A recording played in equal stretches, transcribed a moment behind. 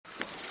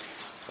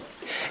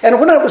And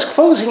when I was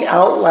closing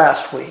out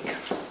last week,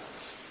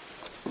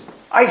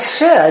 I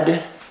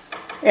said,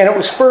 and it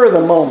was spur of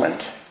the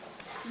moment,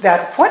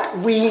 that what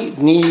we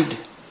need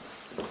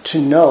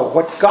to know,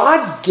 what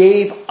God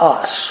gave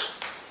us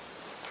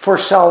for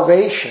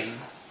salvation,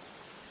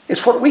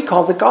 is what we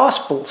call the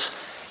Gospels.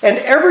 And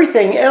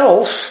everything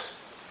else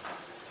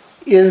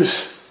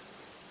is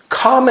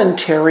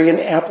commentary and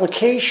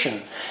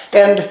application.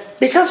 And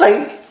because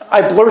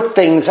I blurt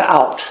things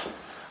out,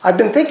 I've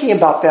been thinking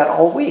about that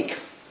all week.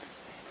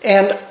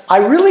 And I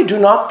really do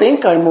not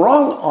think I'm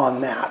wrong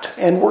on that.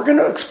 And we're going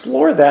to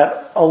explore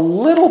that a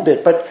little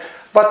bit.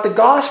 But the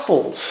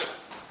Gospels,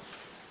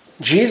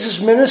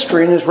 Jesus'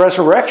 ministry and his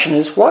resurrection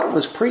is what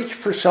was preached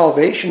for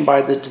salvation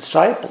by the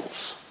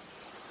disciples.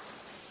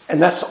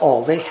 And that's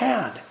all they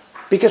had,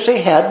 because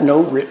they had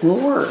no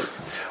written word.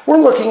 We're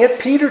looking at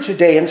Peter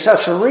today in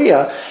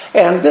Caesarea,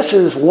 and this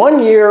is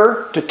 1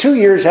 year to 2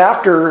 years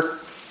after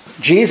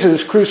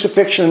Jesus'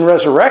 crucifixion and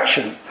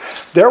resurrection.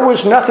 There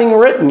was nothing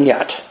written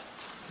yet.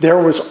 There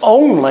was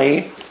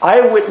only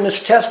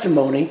eyewitness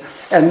testimony,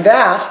 and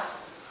that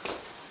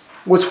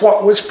was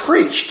what was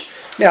preached.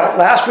 Now,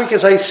 last week,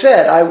 as I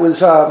said,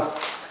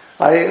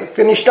 I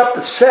finished up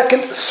the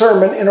second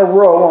sermon in a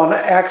row on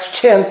Acts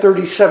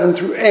 10:37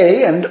 through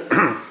A, and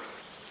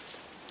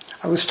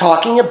I was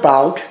talking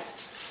about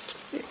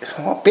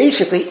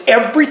basically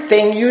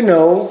everything you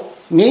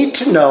need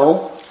to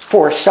know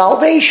for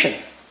salvation.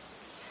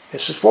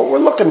 This is what we're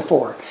looking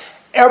for.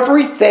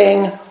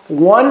 Everything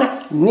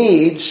one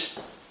needs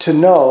to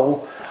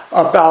know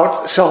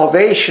about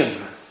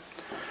salvation.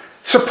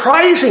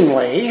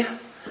 Surprisingly,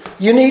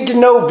 you need to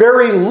know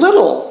very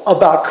little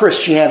about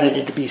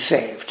Christianity to be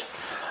saved.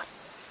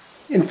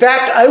 In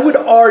fact, I would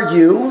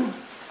argue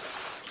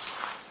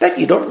that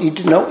you don't need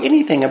to know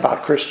anything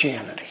about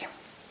Christianity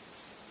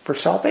for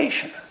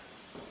salvation.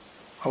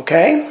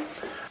 Okay?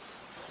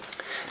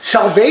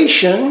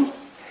 Salvation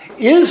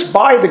is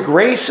by the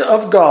grace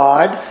of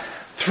God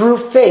through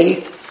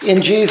faith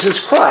in Jesus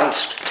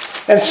Christ.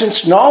 And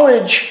since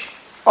knowledge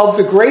of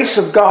the grace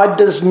of God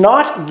does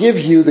not give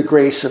you the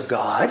grace of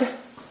God,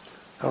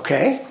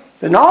 okay?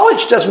 The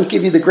knowledge doesn't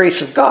give you the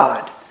grace of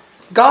God.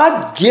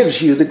 God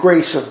gives you the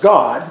grace of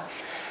God.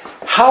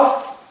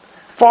 How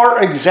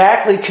far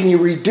exactly can you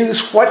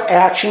reduce what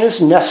action is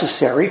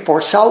necessary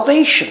for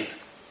salvation?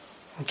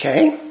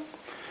 Okay?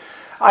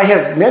 I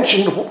have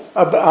mentioned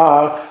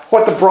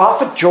what the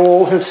prophet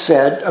Joel has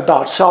said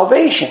about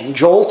salvation.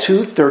 Joel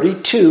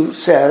 2:32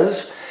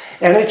 says,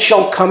 "And it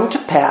shall come to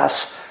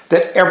pass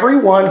that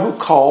everyone who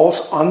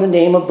calls on the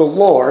name of the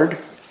Lord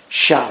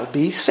shall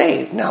be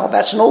saved." Now,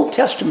 that's an Old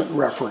Testament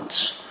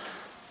reference.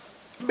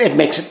 It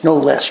makes it no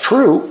less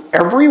true.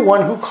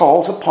 Everyone who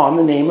calls upon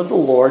the name of the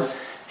Lord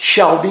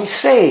shall be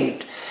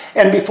saved.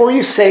 And before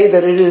you say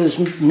that it is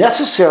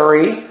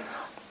necessary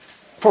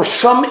for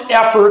some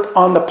effort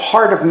on the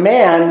part of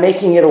man,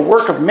 making it a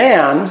work of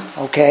man,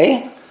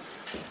 okay,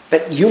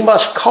 that you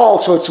must call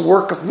so it's a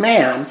work of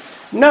man.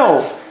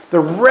 No, the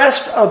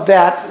rest of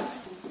that,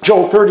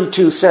 Joel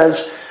 32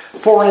 says,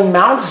 "For in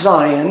Mount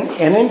Zion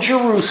and in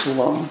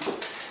Jerusalem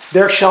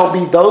there shall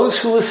be those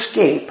who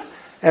escape,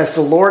 as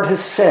the Lord has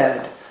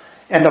said,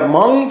 and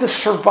among the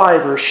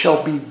survivors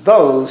shall be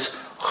those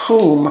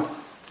whom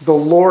the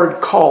Lord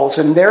calls."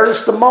 And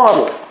there's the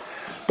model.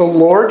 The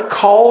Lord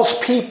calls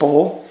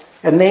people,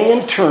 and they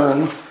in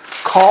turn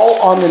call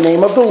on the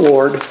name of the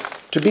Lord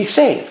to be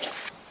saved.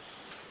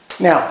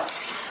 Now,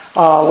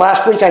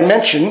 last week I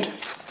mentioned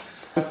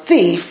a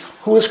thief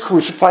who was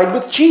crucified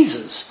with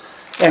Jesus.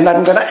 And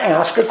I'm going to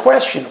ask a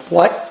question.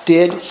 What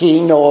did he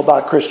know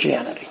about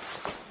Christianity?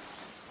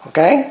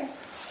 Okay?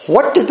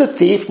 What did the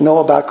thief know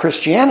about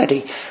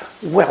Christianity?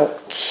 Well,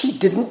 he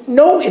didn't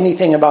know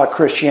anything about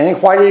Christianity.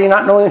 Why did he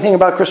not know anything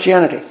about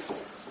Christianity?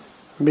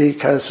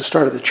 Because the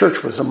start of the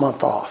church was a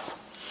month off.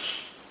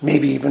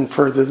 Maybe even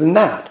further than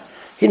that.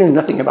 He knew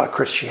nothing about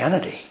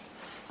Christianity.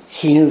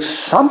 He knew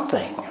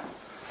something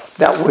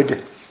that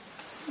would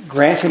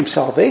grant him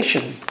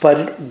salvation, but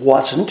it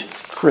wasn't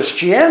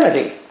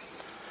Christianity.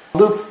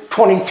 Luke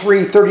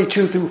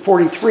 23:32 through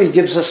 43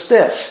 gives us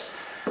this.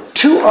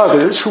 "Two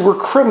others who were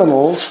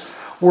criminals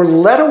were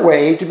led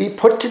away to be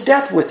put to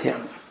death with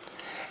him.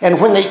 And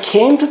when they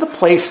came to the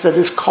place that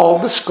is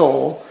called the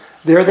Skull,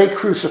 there they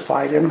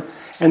crucified him,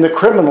 and the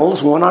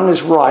criminals, one on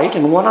his right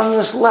and one on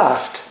his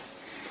left.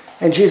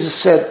 And Jesus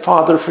said,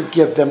 'Father,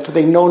 forgive them, for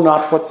they know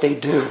not what they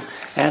do.'"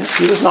 And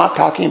he was not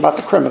talking about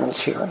the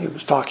criminals here. He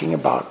was talking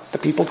about the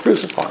people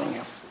crucifying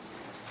him.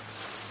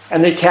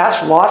 "And they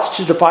cast lots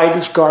to divide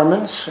his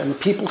garments, and the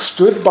people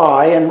stood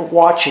by and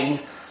watching.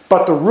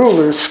 But the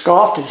rulers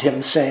scoffed at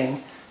him,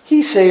 saying,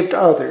 'He saved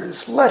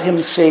others. Let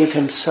him save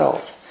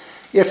himself.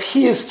 If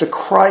he is the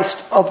Christ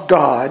of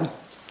God,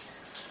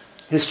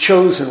 his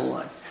chosen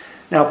one.'"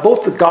 Now,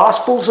 both the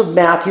Gospels of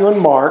Matthew and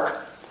Mark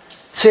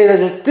say that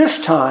at this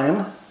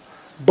time,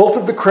 both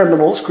of the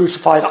criminals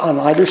crucified on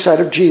either side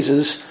of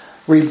Jesus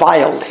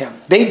reviled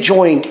him. They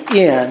joined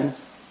in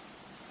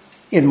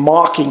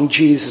mocking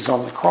Jesus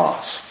on the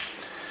cross.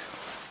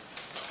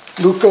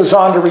 Luke goes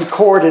on to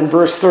record in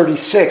verse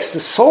 36, the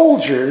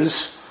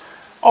soldiers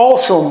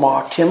also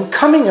mocked him,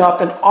 coming up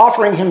and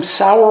offering him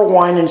sour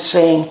wine and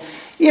saying,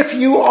 "If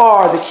you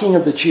are the king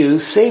of the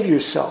Jews, save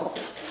yourself."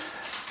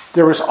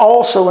 There was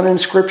also an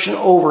inscription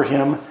over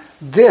him,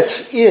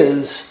 "This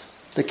is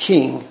the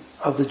king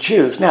of the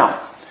Jews." Now,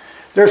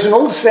 there's an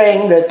old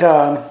saying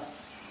that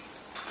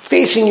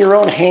facing your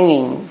own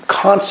hanging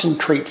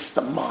concentrates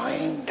the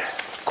mind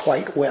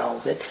quite well.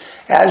 That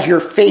as you're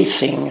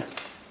facing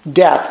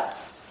death,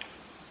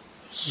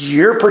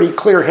 you're pretty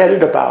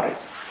clear-headed about it.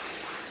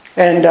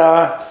 And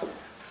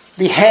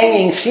the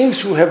hanging seems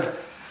to have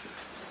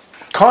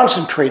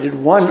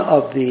concentrated one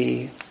of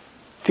the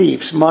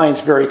thief's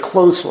minds very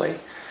closely.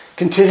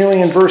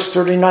 Continuing in verse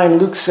 39,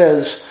 Luke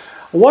says,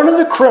 one of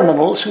the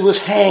criminals who was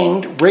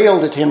hanged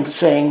railed at him,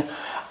 saying,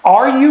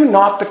 "Are you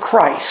not the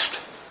Christ?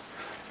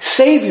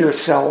 Save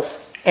yourself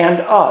and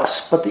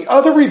us." But the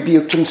other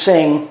rebuked him,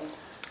 saying,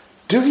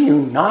 "Do you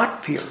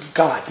not fear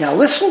God?" Now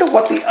listen to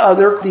what the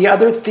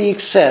other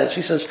thief says.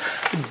 He says,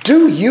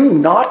 "Do you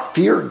not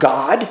fear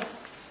God,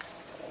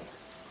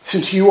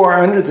 since you are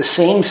under the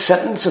same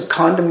sentence of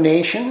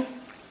condemnation?"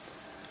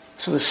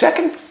 So the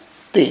second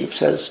thief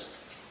says,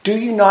 "Do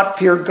you not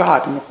fear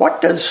God?" And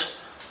what does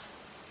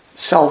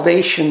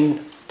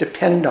salvation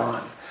depend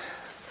on?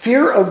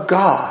 Fear of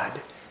God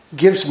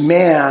gives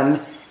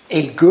man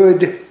a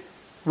good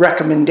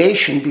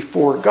recommendation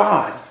before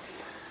God.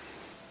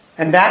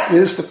 And that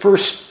is the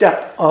first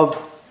step of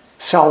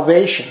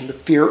salvation, the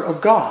fear of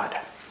God.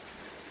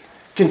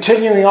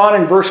 Continuing on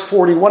in verse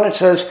 41, it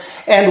says,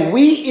 "And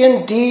we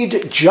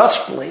indeed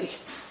justly,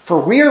 for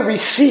we are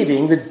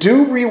receiving the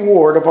due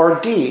reward of our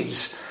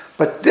deeds.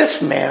 But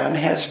this man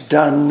has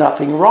done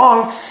nothing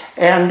wrong."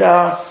 And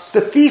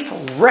the thief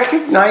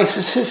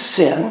recognizes his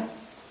sin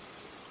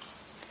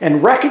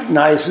and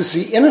recognizes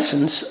the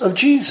innocence of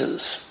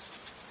Jesus.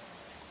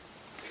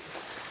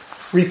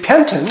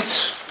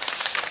 Repentance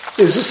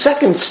is the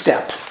second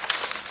step.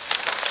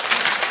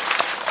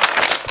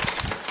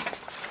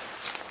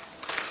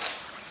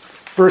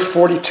 Verse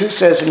 42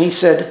 says, "And he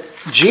said,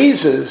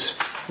 'Jesus,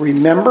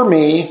 remember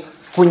me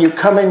when you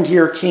come into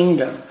your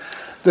kingdom.'"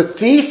 The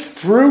thief,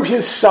 through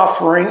his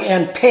suffering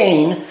and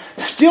pain,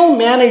 still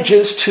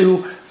manages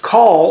to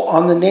call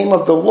on the name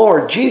of the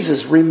Lord.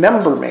 "Jesus,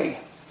 remember me.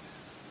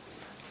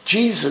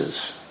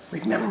 Jesus,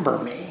 remember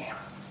me."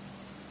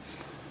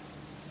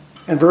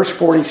 And verse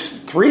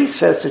 43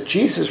 says that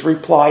Jesus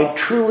replied,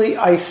 "Truly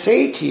I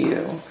say to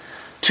you,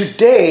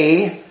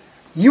 today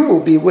you will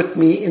be with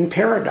me in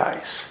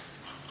paradise."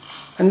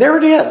 And there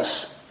it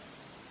is.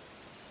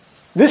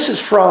 This is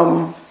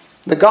from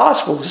the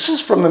Gospels. This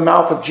is from the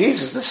mouth of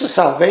Jesus. This is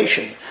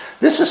salvation.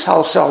 This is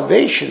how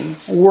salvation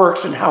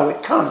works and how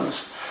it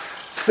comes.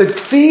 The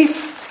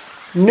thief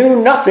knew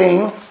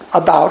nothing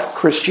about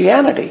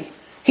Christianity.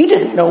 He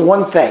didn't know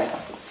one thing.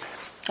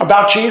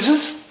 About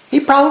Jesus, he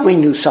probably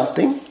knew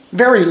something.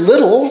 Very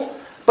little,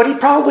 but he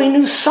probably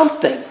knew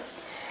something.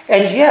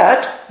 And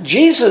yet,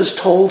 Jesus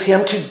told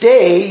him,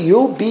 "Today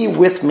you'll be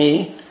with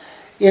me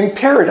in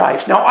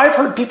paradise." Now, I've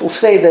heard people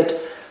say that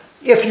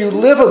if you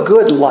live a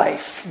good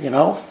life,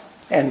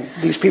 and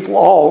these people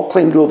all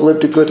claim to have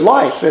lived a good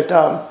life, that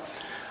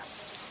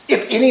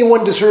if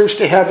anyone deserves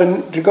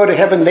to go to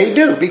heaven, they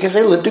do, because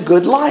they lived a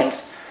good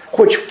life.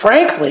 Which,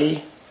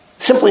 frankly,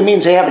 simply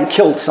means they haven't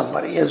killed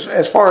somebody,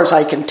 as far as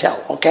I can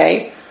tell,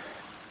 okay?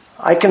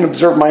 I can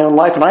observe my own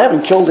life, and I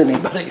haven't killed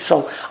anybody,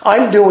 so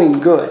I'm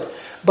doing good.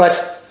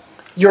 But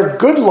your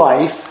good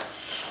life,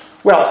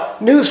 well,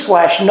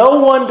 newsflash, no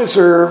one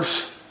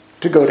deserves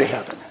to go to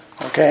heaven,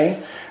 okay?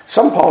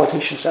 Some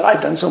politician said,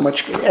 "I've done so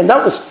much good," and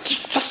that was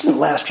just in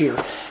last year.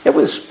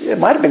 It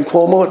might have been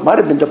Cuomo, it might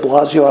have been de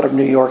Blasio out of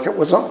New York. It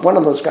was one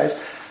of those guys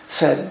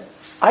said,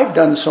 "I've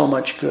done so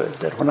much good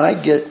that when I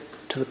get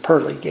to the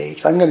pearly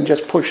gates, I'm going to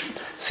just push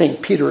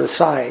St. Peter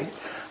aside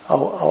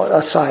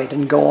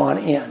and go on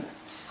in."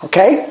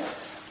 Okay?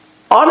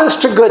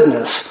 Honest to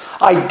goodness,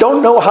 I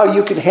don't know how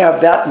you can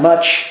have that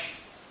much.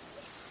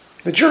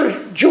 The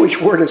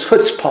Jewish word is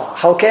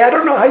chutzpah. Okay? I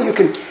don't know how you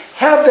can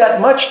have that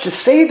much to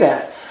say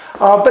that.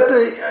 But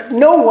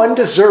no one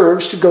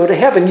deserves to go to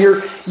heaven.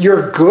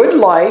 Your good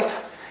life,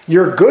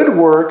 your good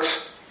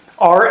works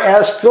are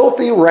as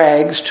filthy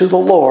rags to the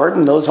Lord.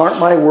 And those aren't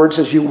my words,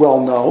 as you well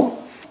know.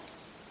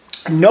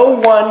 No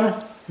one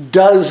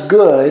does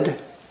good.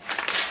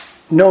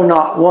 No,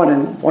 not one.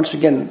 And once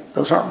again,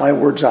 those aren't my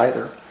words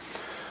either.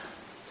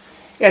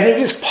 And it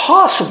is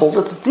possible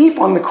that the thief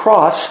on the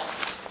cross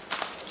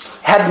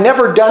had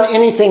never done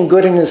anything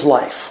good in his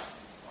life.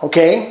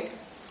 Okay?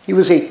 He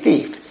was a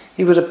thief.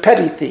 He was a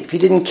petty thief. He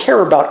didn't care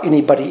about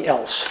anybody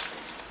else.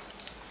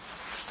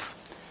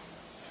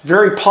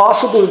 Very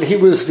possible that he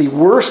was the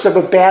worst of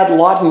a bad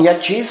lot, and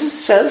yet Jesus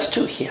says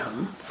to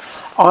him,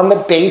 on the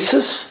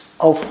basis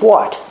of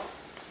what?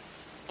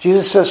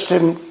 Jesus says to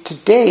him,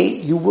 "Today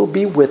you will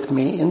be with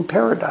me in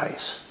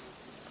paradise."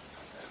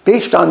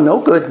 Based on no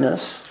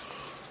goodness,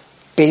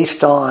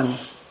 based on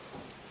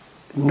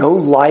no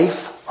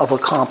life of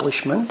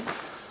accomplishment.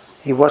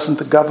 He wasn't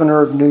the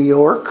governor of New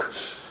York.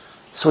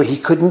 So he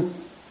couldn't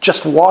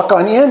just walk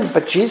on in.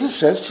 But Jesus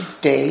says,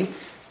 today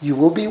you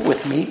will be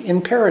with me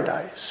in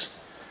paradise.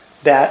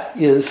 That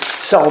is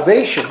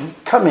salvation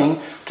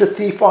coming to the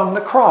thief on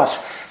the cross.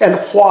 And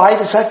why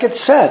does that get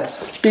said?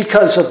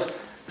 Because of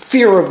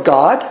fear of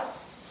God,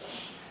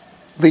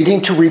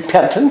 leading to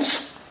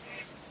repentance,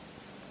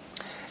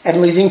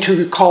 and leading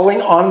to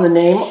calling on the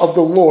name of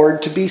the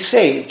Lord to be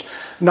saved.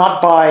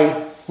 Not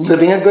by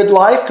living a good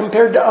life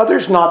compared to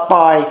others, not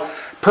by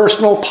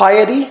personal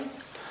piety,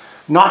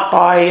 not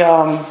by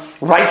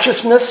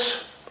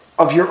righteousness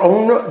of your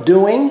own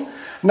doing,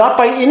 not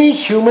by any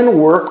human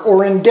work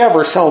or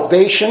endeavor.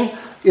 Salvation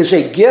is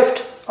a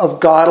gift of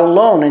God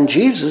alone, and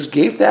Jesus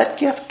gave that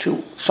gift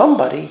to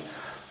somebody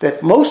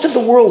that most of the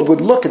world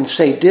would look and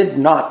say did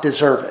not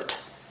deserve it.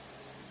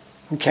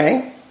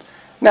 Okay?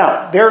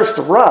 Now, there's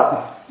the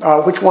rub.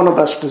 Which one of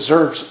us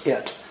deserves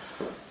it?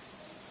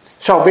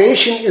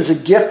 Salvation is a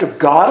gift of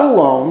God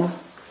alone.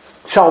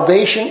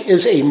 Salvation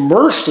is a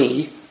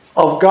mercy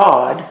of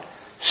God.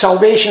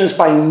 Salvation is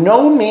by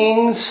no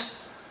means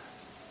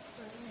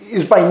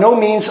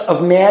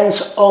of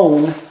man's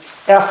own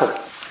effort.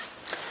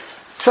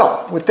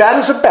 So, with that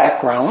as a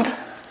background,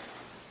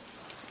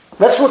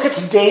 let's look at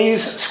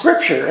today's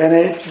scripture. And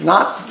it's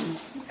not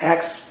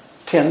Acts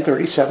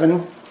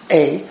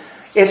 10:37a.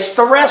 It's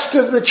the rest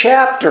of the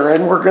chapter,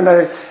 and we're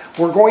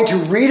going to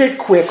read it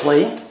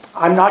quickly.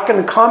 I'm not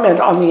going to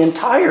comment on the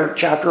entire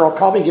chapter. I'll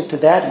probably get to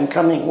that in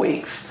coming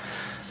weeks.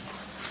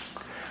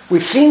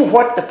 We've seen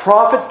what the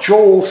prophet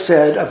Joel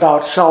said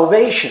about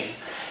salvation,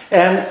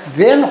 and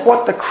then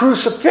what the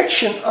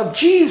crucifixion of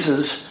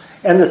Jesus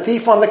and the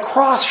thief on the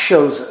cross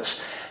shows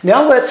us.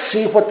 Now let's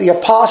see what the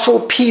apostle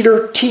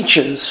Peter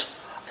teaches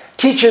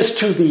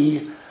to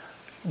the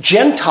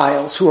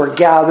Gentiles who are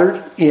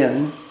gathered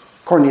in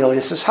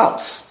Cornelius'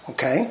 house.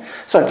 Okay?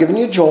 So I've given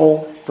you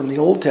Joel from the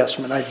Old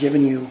Testament. I've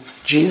given you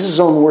Jesus'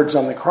 own words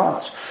on the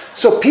cross.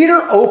 So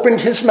Peter opened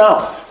his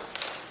mouth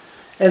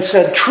and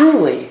said,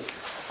 "Truly,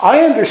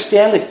 I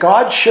understand that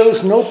God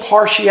shows no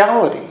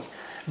partiality,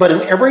 but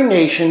in every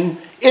nation,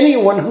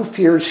 anyone who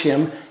fears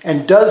him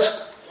and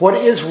does what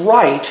is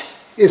right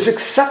is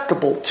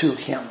acceptable to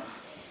him.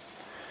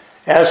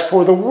 As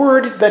for the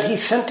word that he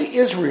sent to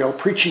Israel,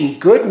 preaching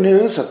good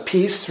news of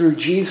peace through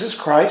Jesus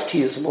Christ,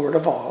 he is Lord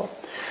of all,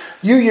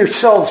 you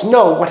yourselves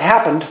know what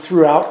happened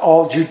throughout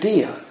all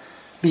Judea,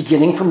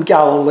 beginning from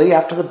Galilee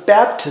after the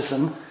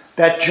baptism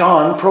that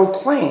John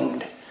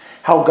proclaimed,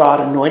 how God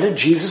anointed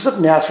Jesus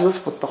of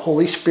Nazareth with the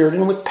Holy Spirit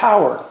and with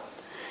power.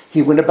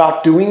 He went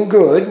about doing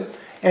good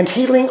and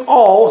healing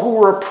all who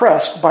were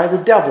oppressed by the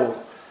devil,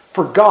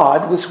 for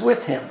God was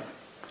with him.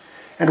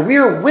 And we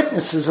are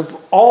witnesses of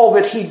all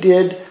that he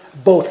did,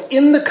 both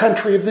in the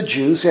country of the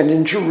Jews and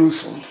in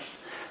Jerusalem.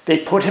 They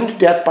put him to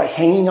death by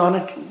hanging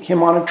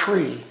him on a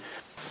tree.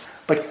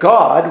 But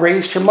God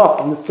raised him up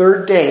on the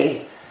third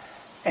day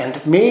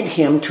and made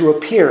him to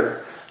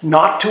appear,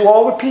 not to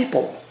all the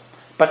people,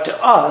 but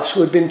to us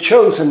who had been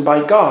chosen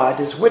by God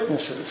as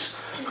witnesses,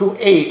 who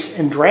ate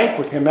and drank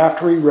with him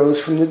after he rose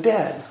from the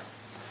dead.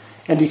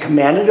 And he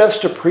commanded us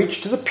to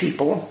preach to the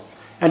people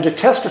and to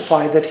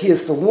testify that he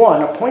is the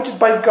one appointed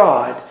by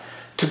God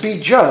to be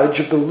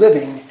judge of the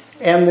living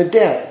and the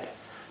dead.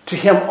 To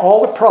him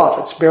all the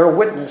prophets bear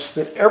witness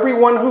that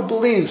everyone who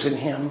believes in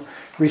him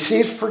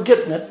receives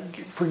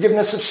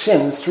forgiveness of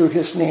sins through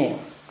his name."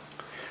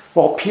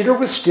 While Peter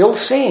was still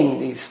saying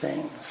these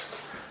things,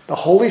 the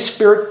Holy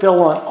Spirit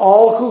fell on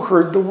all who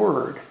heard the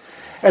word.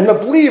 And the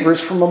believers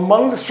from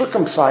among the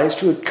circumcised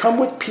who had come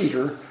with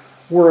Peter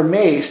were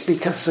amazed,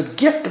 because the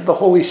gift of the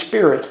Holy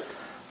Spirit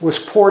was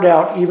poured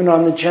out even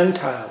on the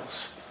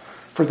Gentiles.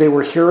 For they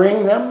were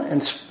hearing them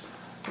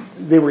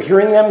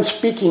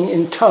speaking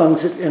in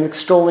tongues and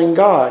extolling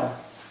God.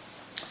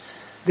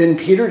 Then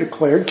Peter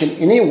declared, "Can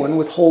anyone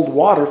withhold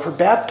water for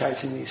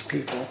baptizing these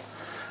people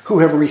who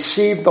have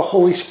received the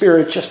Holy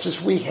Spirit just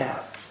as we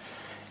have?"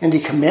 And he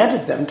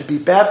commanded them to be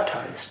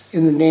baptized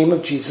in the name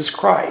of Jesus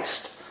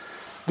Christ.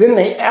 Then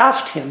they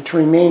asked him to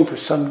remain for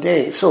some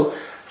days. So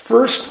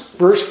first,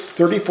 verse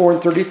 34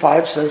 and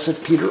 35 says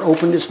that Peter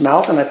opened his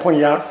mouth, and I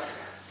pointed out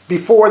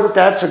before that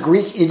that's a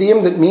Greek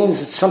idiom that means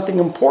that something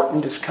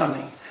important is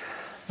coming.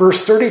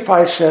 Verse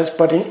 35 says,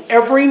 "But in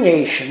every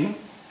nation,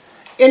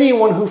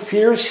 anyone who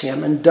fears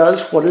him and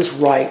does what is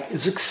right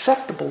is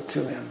acceptable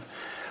to him."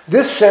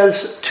 This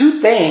says two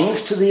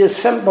things to the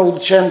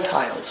assembled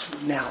Gentiles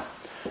now.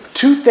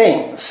 Two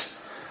things.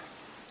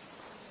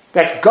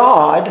 That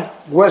God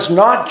was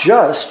not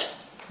just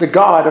the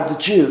God of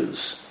the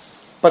Jews,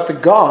 but the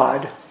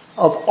God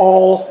of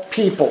all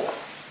people.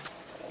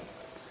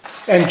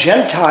 And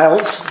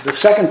Gentiles, the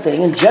second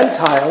thing, and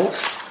Gentiles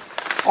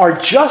are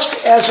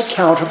just as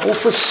accountable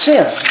for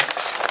sin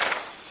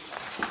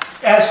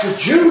as the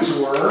Jews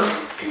were,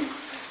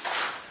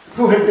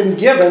 who had been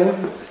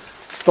given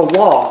the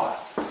law.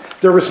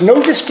 There was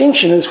no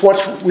distinction as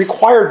what's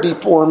required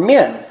before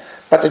men,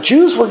 but the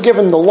Jews were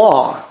given the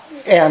law,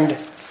 and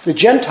the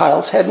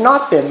Gentiles had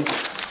not been.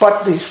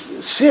 But the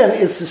sin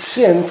is the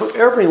sin for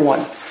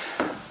everyone.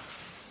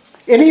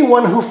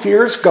 Anyone who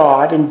fears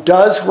God and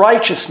does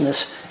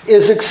righteousness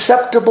is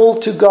acceptable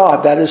to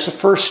God. That is the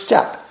first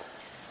step,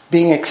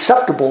 being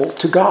acceptable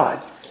to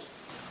God.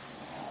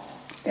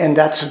 And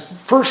that's the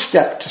first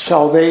step to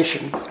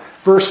salvation.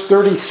 Verse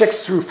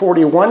 36 through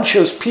 41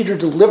 shows Peter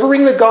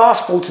delivering the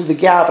gospel to the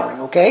gathering,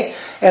 okay?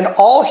 And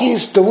all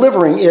he's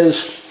delivering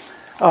is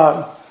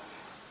the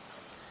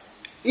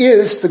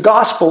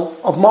gospel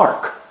of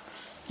Mark.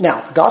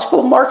 Now, the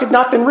gospel of Mark had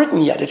not been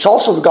written yet. It's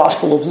also the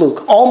gospel of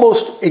Luke,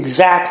 almost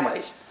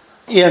exactly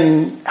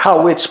in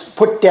how it's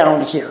put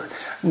down here.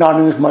 Not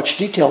in as much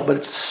detail, but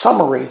it's a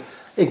summary,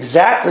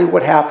 exactly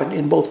what happened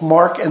in both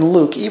Mark and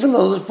Luke, even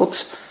though those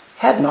books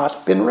had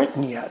not been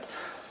written yet.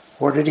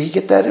 Where did he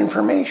get that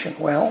information?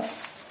 Well,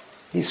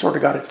 he sort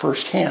of got it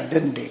firsthand,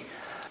 didn't he?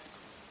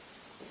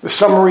 The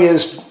summary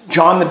is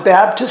John the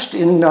Baptist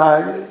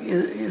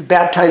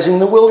baptizing in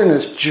the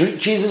wilderness,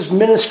 Jesus'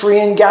 ministry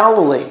in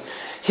Galilee,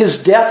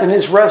 his death and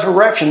his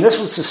resurrection. This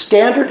was the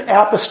standard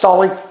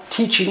apostolic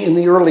teaching in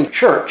the early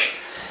church.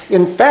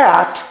 In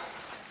fact,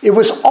 it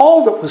was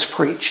all that was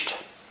preached.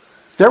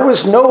 There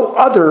was no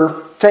other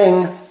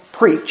thing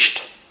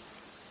preached.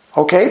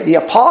 Okay? The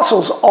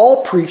apostles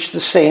all preached the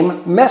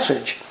same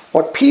message.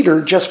 What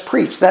Peter just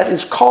preached. That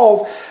is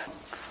called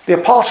the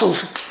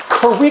apostles'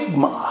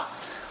 kerygma,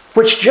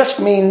 which just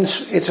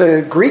means, it's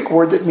a Greek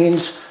word that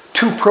means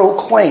to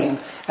proclaim.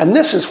 And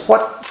this is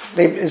what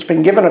it's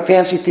been given a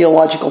fancy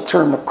theological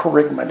term of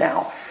kerygma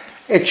now.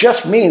 It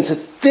just means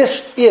that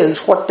this is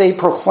what they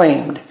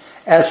proclaimed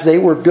as they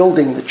were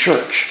building the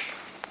church.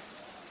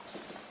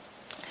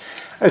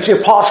 As the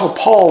Apostle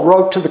Paul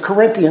wrote to the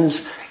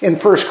Corinthians in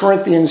 1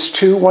 Corinthians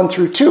 2, 1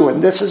 through 2,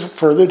 and this is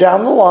further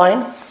down the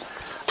line,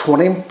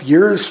 20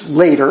 years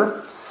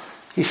later,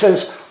 he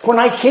says, "When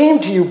I came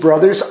to you,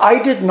 brothers, I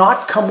did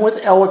not come with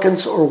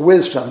eloquence or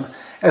wisdom,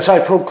 as I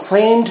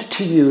proclaimed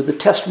to you the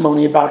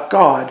testimony about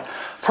God.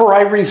 For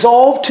I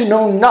resolved to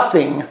know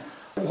nothing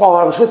while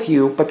I was with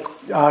you, but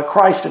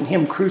Christ and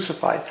him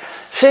crucified."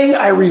 Saying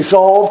I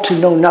resolved to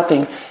know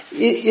nothing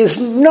is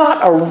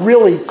not a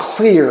really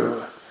clear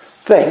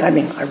thing. I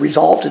mean, I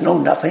resolved to know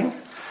nothing.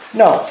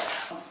 No.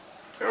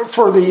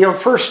 For the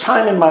first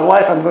time in my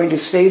life, I'm going to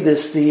say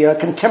this, the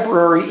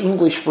contemporary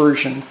English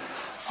version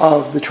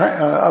of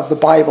the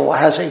Bible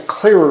has a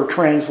clearer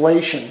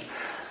translation.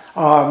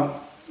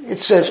 It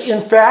says,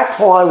 "In fact,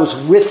 while I was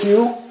with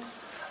you,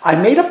 I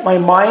made up my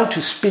mind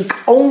to speak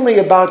only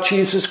about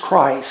Jesus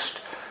Christ,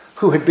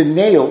 who had been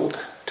nailed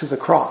to the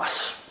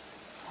cross."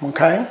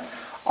 Okay?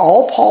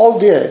 All Paul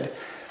did,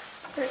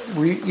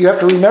 you have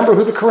to remember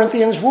who the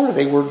Corinthians were.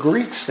 They were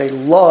Greeks. They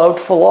loved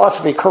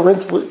philosophy.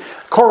 Corinth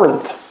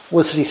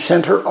was the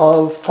center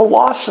of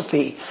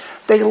philosophy.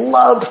 They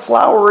loved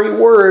flowery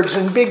words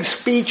and big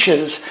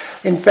speeches.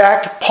 In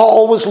fact,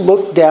 Paul was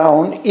looked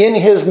down in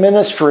his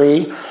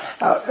ministry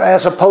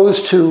as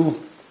opposed to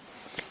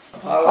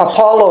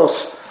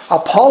Apollos.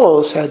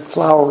 Apollos had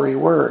flowery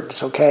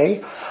words,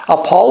 okay?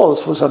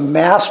 Apollos was a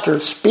master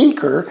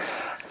speaker,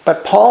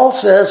 but Paul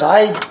says,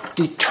 I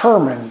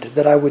determined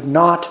that I would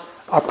not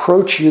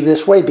approach you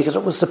this way because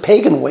it was the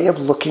pagan way of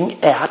looking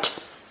at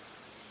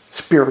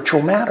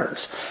spiritual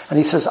matters. And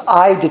he says,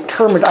 I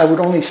determined I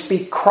would only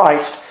speak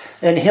Christ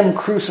and him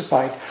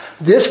crucified.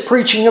 This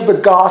preaching of the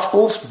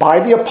Gospels by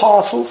the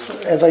apostles,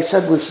 as I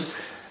said, was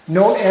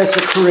known as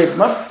the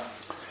kerygma,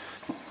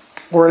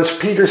 or as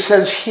Peter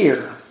says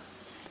here,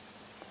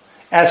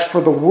 as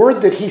for the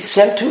word that he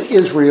sent to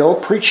Israel,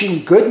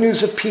 preaching good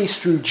news of peace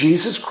through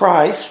Jesus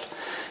Christ,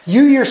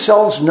 you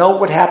yourselves know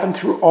what happened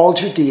through all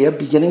Judea,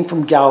 beginning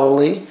from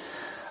Galilee,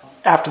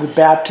 after the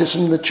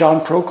baptism that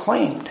John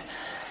proclaimed.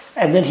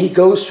 And then he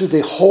goes through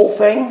the whole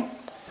thing.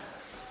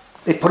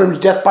 They put him to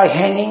death by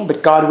hanging,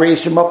 but God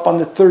raised him up on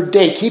the third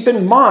day. Keep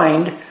in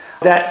mind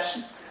that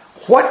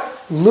what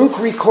Luke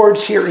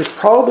records here is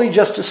probably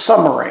just a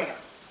summary.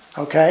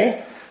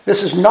 Okay?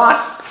 This is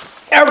not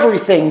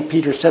everything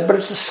Peter said, but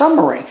it's a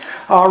summary.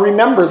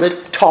 Remember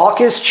that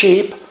talk is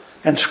cheap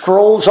and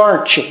scrolls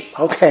aren't cheap.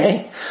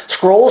 Okay?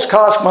 Scrolls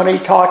cost money,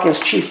 talk is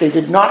cheap. They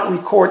did not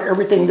record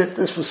everything that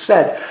this was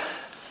said.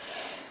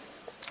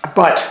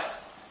 But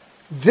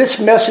this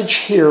message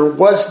here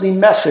was the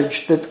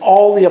message that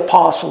all the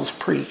apostles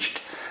preached.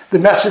 The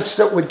message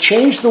that would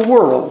change the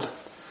world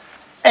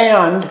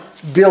and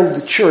build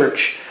the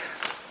church.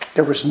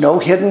 There was no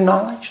hidden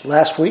knowledge.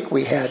 Last week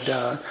we had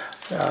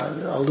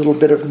a little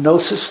bit of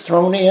gnosis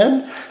thrown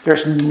in.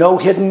 There's no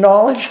hidden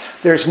knowledge.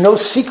 There's no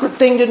secret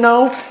thing to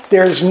know.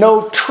 There's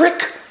no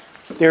trick.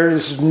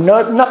 There's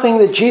nothing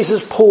that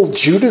Jesus pulled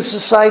Judas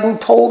aside and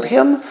told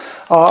him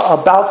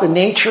about the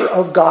nature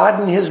of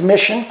God and his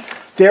mission.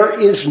 There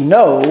is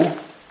no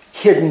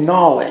hidden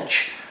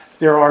knowledge.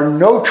 There are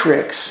no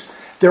tricks.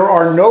 There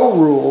are no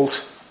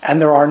rules.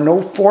 And there are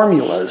no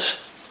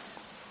formulas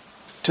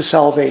to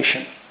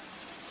salvation.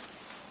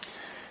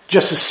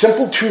 Just the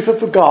simple truth of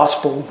the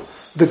gospel,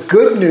 the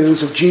good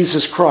news of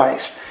Jesus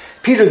Christ.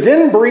 Peter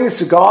then brings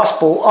the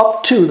gospel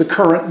up to the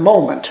current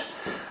moment.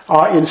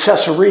 In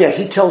Caesarea,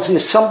 he tells the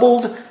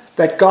assembled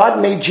that God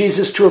made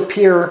Jesus to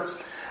appear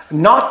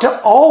not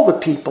to all the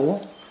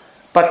people,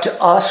 but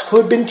to us who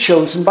had been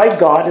chosen by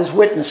God as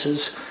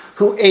witnesses,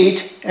 who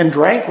ate and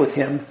drank with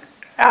him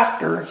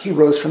after he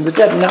rose from the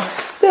dead. Now,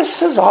 this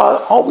has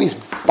always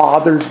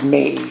bothered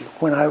me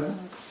when I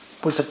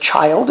was a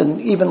child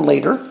and even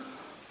later.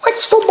 Might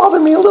still bother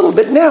me a little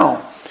bit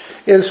now,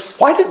 is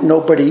why did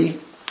nobody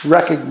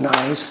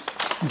recognize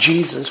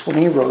Jesus when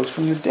he rose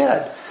from the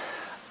dead?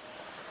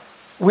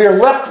 We are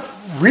left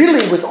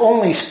really with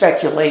only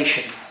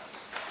speculation.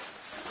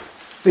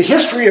 The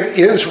history of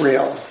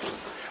Israel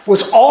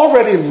was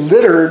already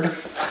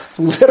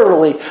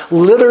literally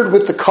littered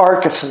with the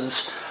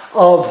carcasses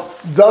of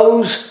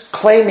those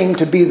claiming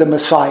to be the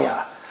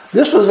Messiah.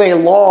 This was a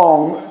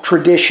long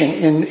tradition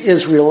in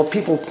Israel of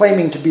people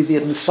claiming to be the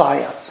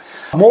Messiah.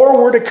 More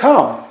were to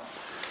come,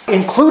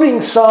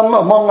 including some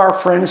among our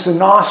friends, the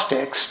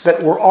Gnostics,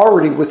 that were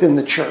already within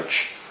the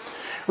church.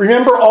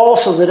 Remember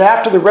also that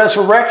after the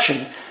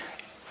resurrection,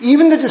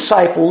 even the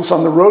disciples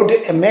on the road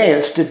to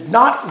Emmaus did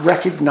not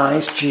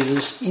recognize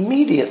Jesus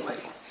immediately.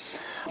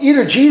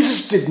 Either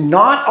Jesus did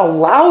not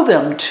allow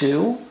them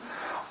to,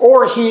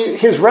 or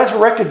his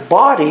resurrected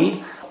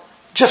body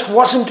just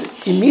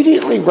wasn't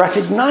immediately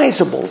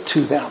recognizable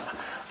to them,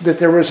 that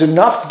there was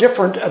enough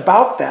different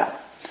about that.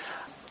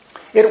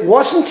 It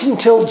wasn't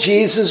until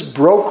Jesus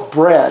broke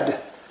bread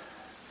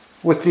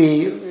with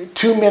the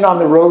two men on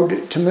the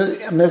road to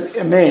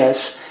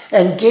Emmaus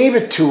and gave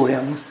it to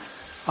him,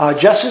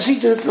 just as he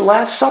did at the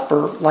Last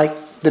Supper, like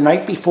the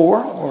night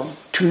before or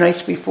 2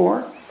 nights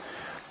before.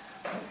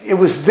 It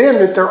was then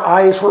that their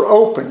eyes were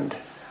opened,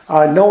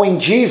 knowing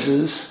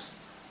Jesus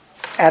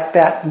at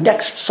that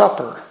next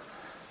supper.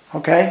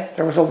 Okay?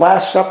 There was a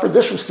Last Supper.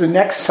 This was the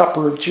next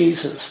supper of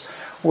Jesus,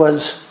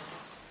 was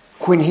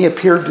when he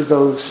appeared to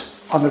those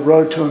on the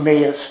road to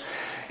Emmaus.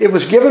 It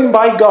was given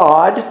by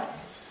God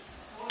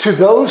to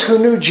those who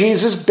knew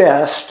Jesus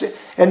best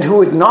and who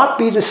would not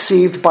be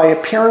deceived by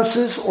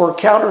appearances or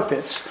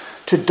counterfeits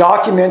to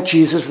document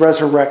Jesus'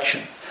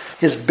 resurrection.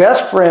 His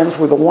best friends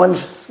were the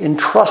ones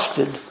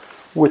entrusted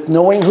with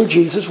knowing who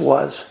Jesus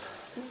was,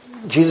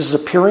 Jesus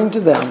appearing to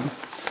them,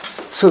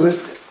 so that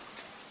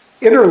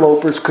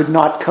interlopers could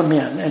not come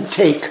in and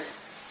take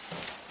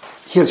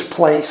his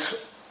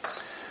place.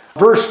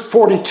 Verse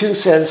 42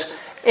 says,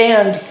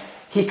 "And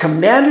he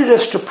commanded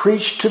us to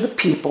preach to the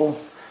people,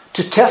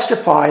 to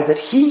testify that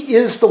he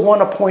is the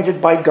one appointed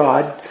by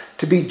God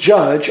to be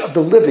judge of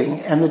the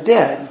living and the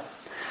dead."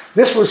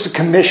 This was the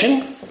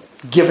commission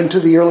given to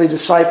the early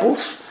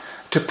disciples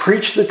to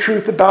preach the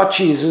truth about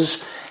Jesus.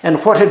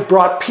 And what had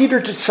brought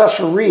Peter to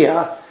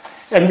Caesarea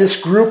and this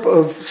group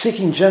of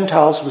seeking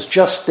Gentiles was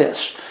just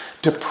this: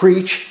 to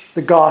preach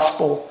the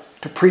gospel,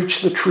 to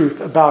preach the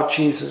truth about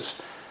Jesus.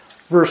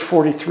 Verse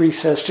 43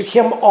 says, "To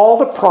him all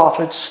the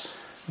prophets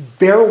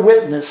bear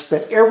witness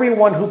that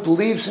everyone who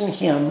believes in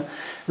him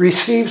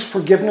receives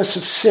forgiveness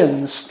of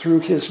sins through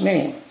his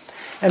name."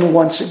 And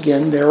once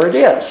again, there it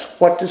is.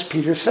 What does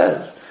Peter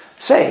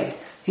say?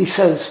 He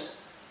says,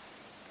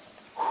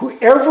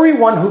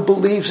 everyone who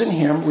believes in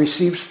him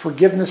receives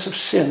forgiveness of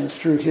sins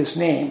through his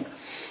name.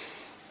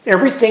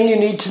 Everything you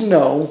need to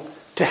know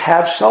to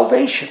have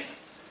salvation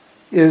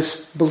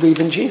is believe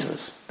in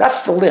Jesus.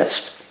 That's the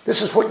list.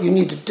 This is what you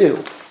need to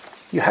do.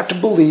 You have to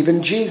believe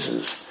in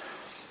Jesus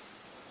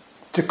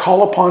to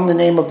call upon the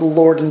name of the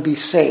Lord and be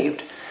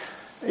saved.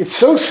 It's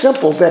so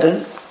simple that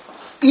an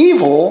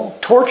evil,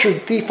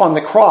 tortured thief on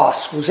the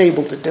cross was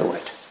able to do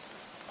it.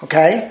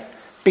 Okay?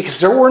 Because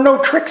there were no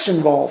tricks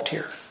involved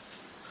here.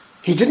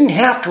 He didn't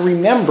have to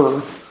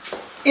remember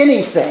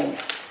anything.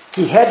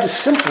 He had to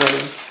simply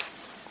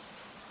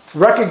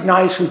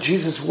recognize who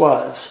Jesus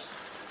was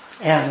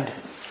and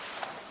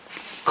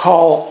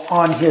call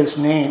on his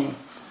name.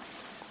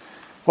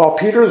 While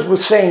Peter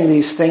was saying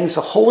these things,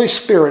 the Holy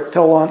Spirit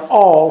fell on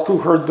all who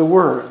heard the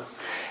word.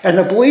 And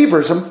the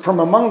believers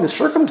from among the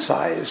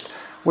circumcised,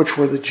 which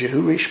were the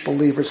Jewish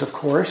believers, of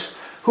course,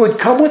 who had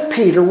come with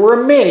Peter, were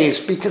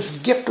amazed because the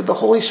gift of the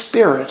Holy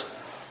Spirit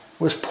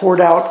was poured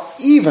out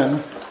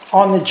even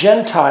on the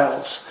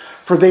Gentiles,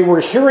 for they were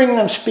hearing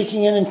them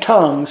speaking in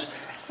tongues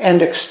and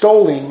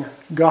extolling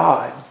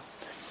God.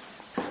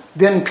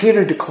 Then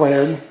Peter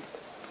declared,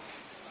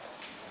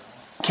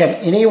 "Can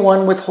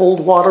anyone withhold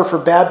water for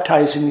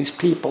baptizing these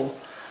people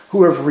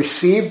who have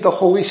received the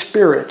Holy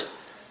Spirit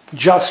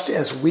just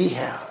as we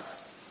have?"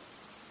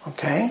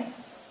 Okay?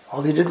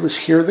 All they did was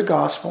hear the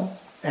gospel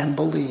and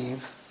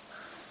believe.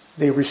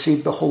 They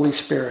received the Holy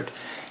Spirit.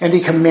 And he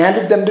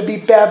commanded them to be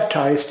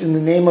baptized in the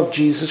name of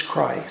Jesus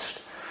Christ.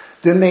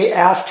 Then they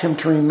asked him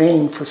to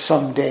remain for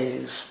some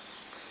days.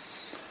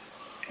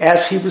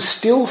 As he was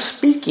still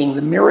speaking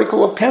the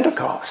miracle of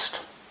Pentecost,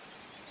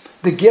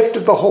 the gift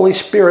of the Holy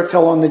Spirit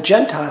fell on the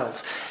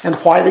Gentiles. And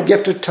why the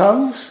gift of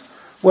tongues?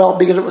 Well,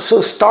 because it was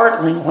so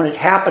startling when it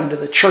happened to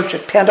the church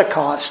at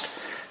Pentecost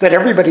that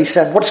everybody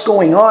said, "What's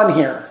going on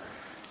here?"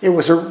 It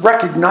was a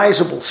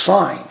recognizable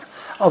sign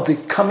of the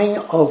coming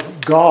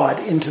of God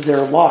into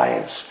their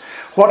lives.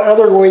 What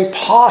other way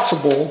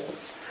possible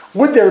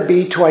would there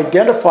be to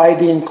identify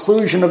the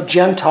inclusion of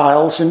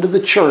Gentiles into the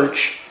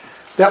church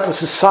that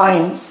was a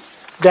sign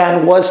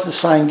than was the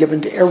sign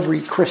given to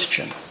every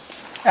Christian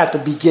at the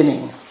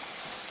beginning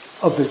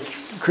of the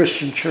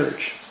Christian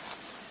church.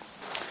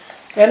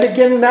 And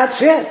again,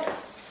 that's it.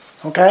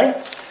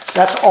 Okay?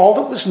 That's all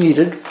that was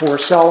needed for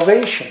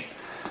salvation.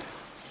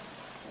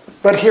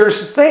 But here's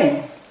the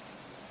thing.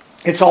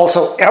 It's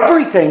also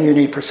everything you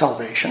need for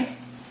salvation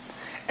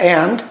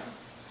and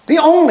the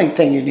only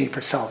thing you need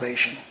for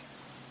salvation.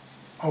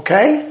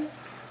 Okay?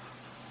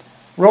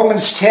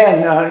 Romans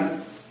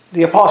 10,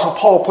 the Apostle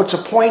Paul puts a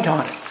point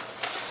on it.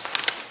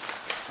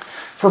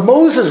 For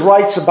Moses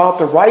writes about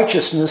the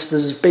righteousness that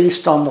is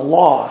based on the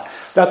law,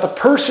 that the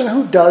person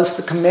who does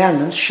the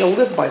commandments shall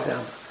live by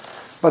them.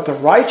 But the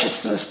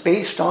righteousness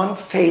based on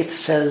faith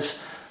says,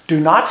 do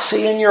not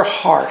say in your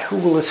heart who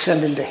will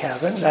ascend into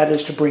heaven, that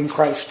is to bring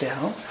Christ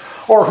down,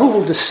 or who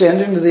will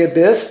descend into the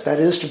abyss, that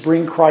is to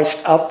bring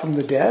Christ up from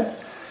the dead.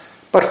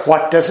 But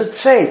what does it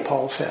say,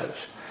 Paul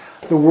says?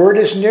 The word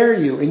is near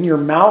you, in your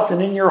mouth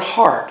and in your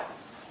heart.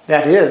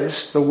 That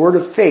is, the word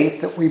of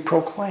faith that we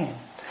proclaim.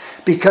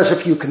 Because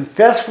if you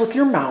confess with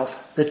your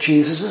mouth that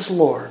Jesus is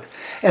Lord,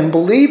 and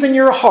believe in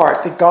your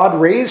heart that God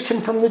raised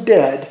him from the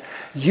dead,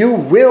 you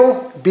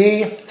will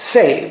be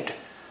saved.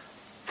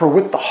 For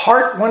with the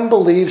heart one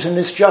believes and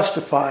is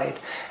justified,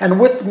 and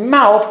with the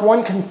mouth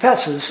one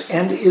confesses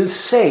and is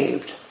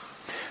saved.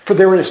 For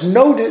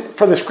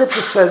the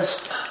scripture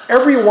says,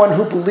 everyone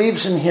who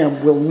believes in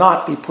him will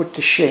not be put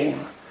to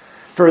shame.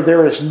 For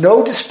there is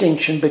no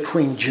distinction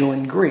between Jew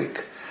and Greek.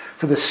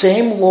 For the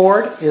same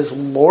Lord is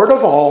Lord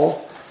of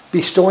all,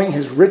 bestowing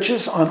his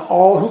riches on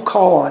all who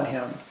call on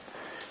him.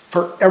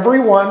 For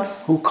everyone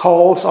who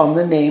calls on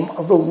the name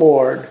of the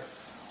Lord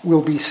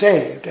will be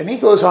saved. And he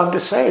goes on to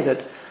say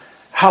that,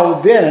 how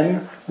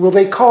then will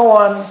they call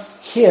on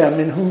him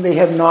in whom they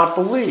have not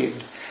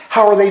believed?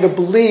 How are they to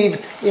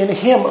believe in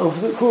him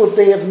who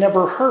they have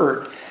never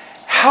heard?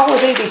 How are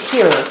they to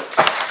hear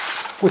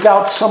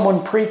without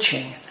someone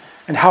preaching?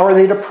 And how are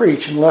they to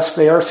preach unless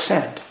they are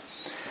sent?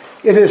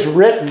 It is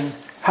written,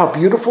 how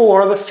beautiful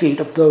are the feet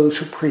of those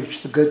who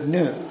preach the good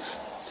news.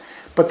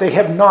 But they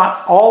have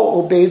not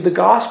all obeyed the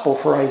gospel,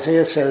 for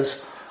Isaiah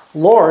says,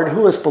 Lord,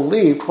 who has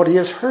believed what he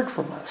has heard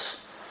from us?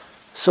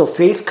 So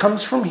faith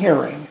comes from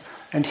hearing,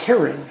 and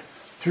hearing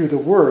through the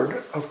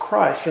word of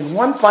Christ. And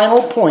one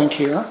final point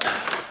here.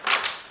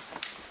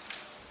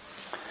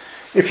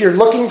 If you're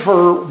looking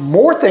for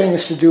more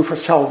things to do for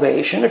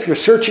salvation, if you're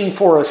searching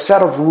for a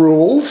set of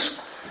rules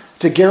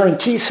to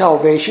guarantee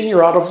salvation,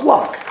 you're out of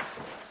luck.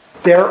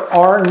 There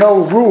are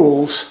no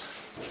rules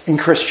in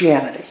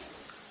Christianity.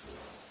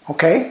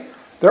 Okay?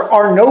 There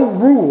are no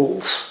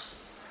rules.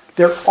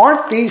 There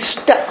aren't these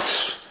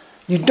steps.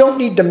 You don't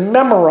need to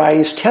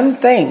memorize 10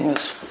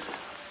 things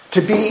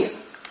to be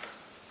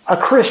a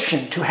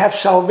Christian, to have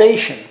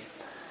salvation.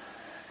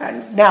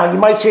 And now, you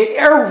might say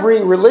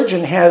every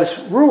religion has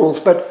rules,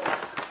 but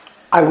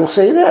I will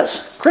say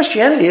this.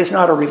 Christianity is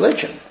not a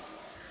religion.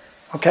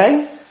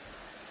 Okay?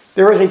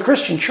 There is a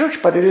Christian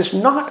church, but it is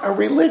not a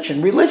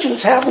religion.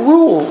 Religions have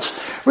rules.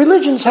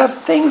 Religions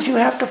have things you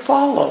have to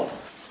follow.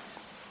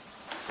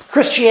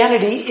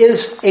 Christianity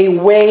is a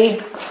way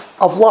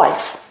of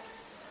life.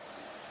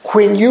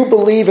 When you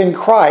believe in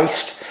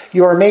Christ,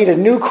 you are made a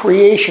new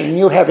creation and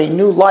you have a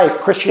new life.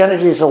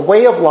 Christianity is a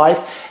way of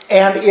life,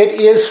 and it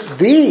is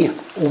the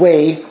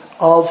way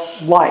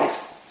of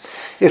life.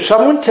 If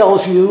someone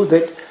tells you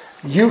that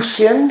you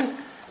sinned,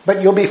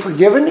 but you'll be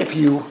forgiven if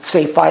you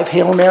say 5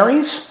 Hail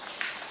Marys,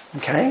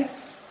 okay?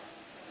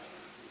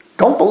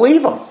 Don't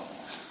believe them.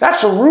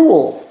 That's a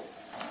rule.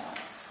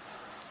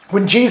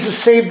 When Jesus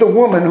saved the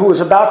woman who was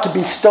about to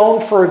be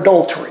stoned for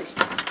adultery,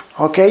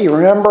 okay, you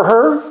remember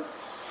her?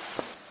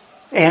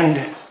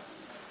 And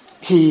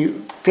he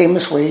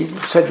famously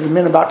said to the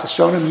men about to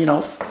stone him,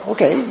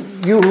 okay,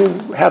 you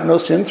who have no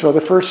sin, throw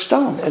the first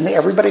stone. And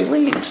everybody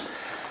leaves.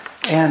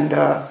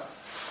 And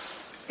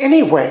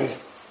anyway,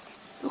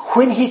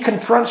 when he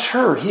confronts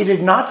her, he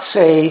did not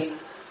say,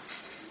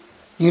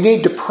 you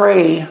need to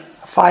pray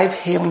 5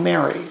 Hail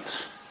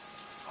Marys.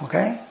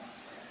 Okay?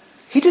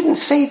 He didn't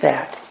say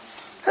that.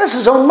 That's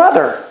his own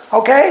mother.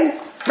 Okay?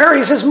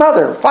 Mary's his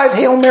mother. 5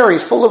 Hail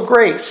Marys, full of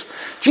grace.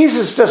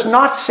 Jesus does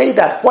not say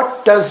that.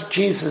 What does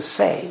Jesus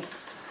say?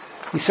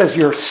 He says,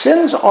 your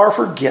sins are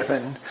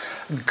forgiven.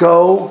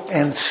 Go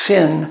and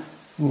sin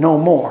no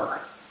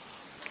more.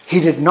 He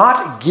did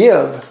not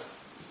give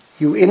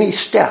you any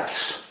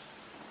steps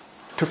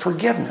to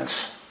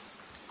forgiveness.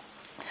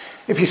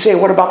 If you say,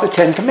 what about the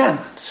 10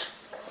 Commandments?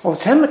 Well, the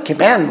 10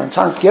 Commandments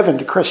aren't given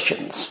to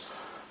Christians.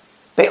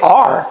 They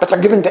are, but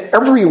they're given to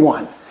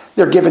everyone.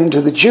 They're given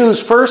to the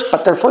Jews first,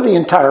 but they're for the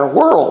entire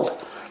world.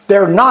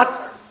 They're not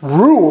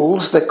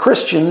rules that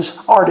Christians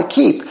are to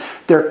keep.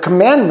 They're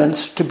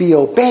commandments to be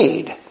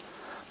obeyed.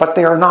 But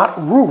they are not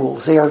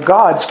rules. They are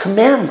God's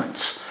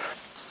commandments.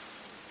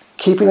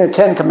 Keeping the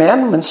 10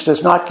 Commandments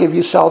does not give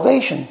you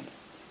salvation,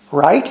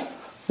 right?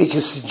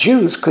 Because the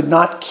Jews could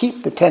not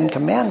keep the 10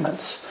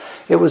 Commandments.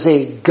 It was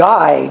a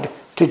guide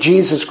to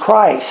Jesus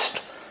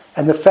Christ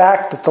and the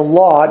fact that the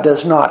law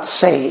does not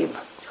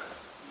save.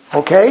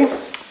 Okay?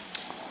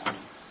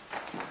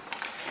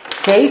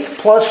 Faith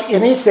plus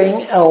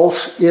anything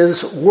else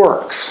is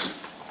works.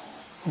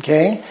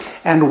 Okay?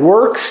 And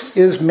works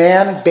is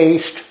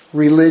man-based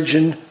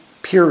religion,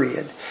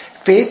 period.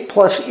 Faith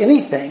plus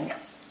anything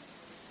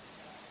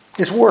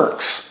is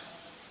works.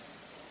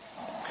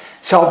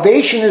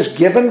 Salvation is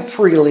given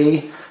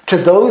freely to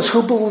those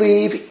who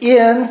believe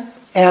in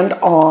and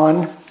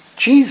on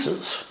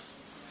Jesus.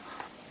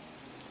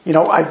 You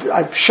know,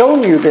 I've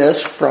shown you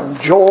this from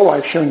Joel.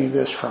 I've shown you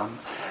this from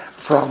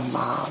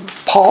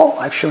Paul.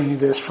 I've shown you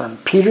this from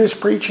Peter's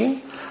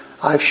preaching.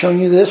 I've shown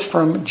you this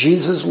from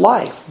Jesus'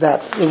 life,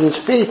 that it is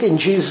faith in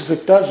Jesus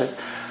that does it.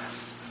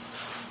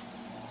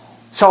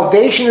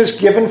 Salvation is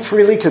given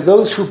freely to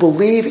those who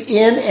believe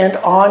in and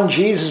on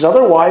Jesus.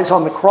 Otherwise,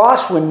 on the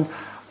cross,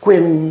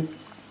 when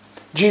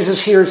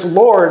Jesus hears,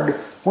 Lord,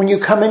 when you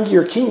come into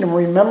your kingdom,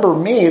 remember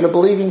me, the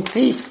believing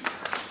thief,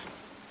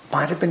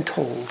 might have been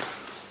told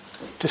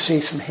to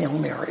say some Hail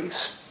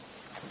Marys.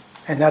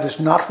 And that is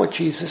not what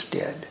Jesus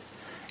did.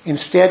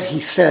 Instead, he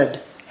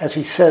said, as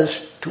he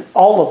says to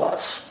all of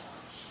us,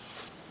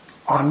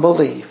 on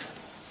belief,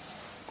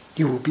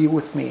 you will be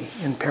with me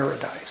in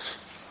paradise.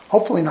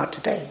 Hopefully not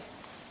today,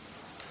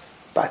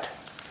 but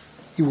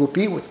you will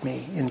be with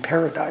me in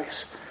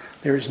paradise.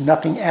 There is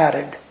nothing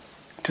added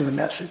to the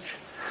message.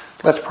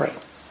 Let's pray.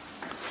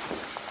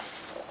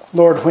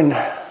 Lord,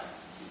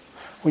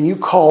 when you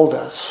called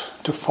us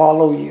to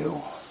follow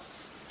you,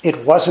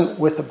 it wasn't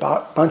with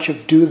a bunch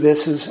of do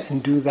thises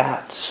and do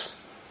that's.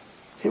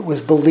 It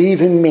was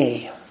believe in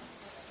me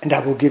and I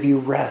will give you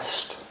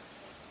rest.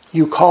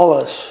 You call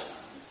us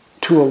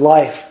to a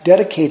life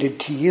dedicated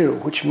to you,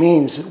 which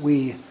means that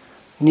we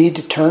need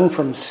to turn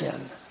from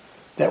sin,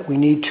 that we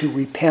need to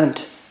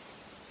repent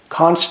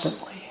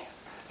constantly,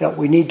 that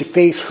we need to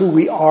face who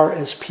we are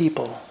as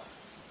people.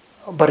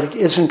 But it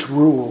isn't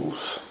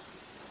rules.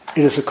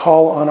 It is a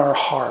call on our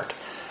heart.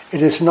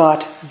 It is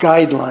not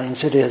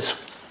guidelines. It is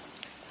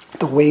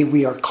the way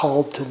we are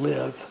called to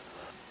live.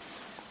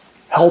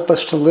 Help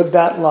us to live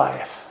that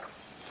life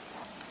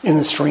in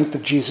the strength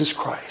of Jesus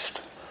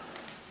Christ.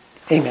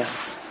 Amen.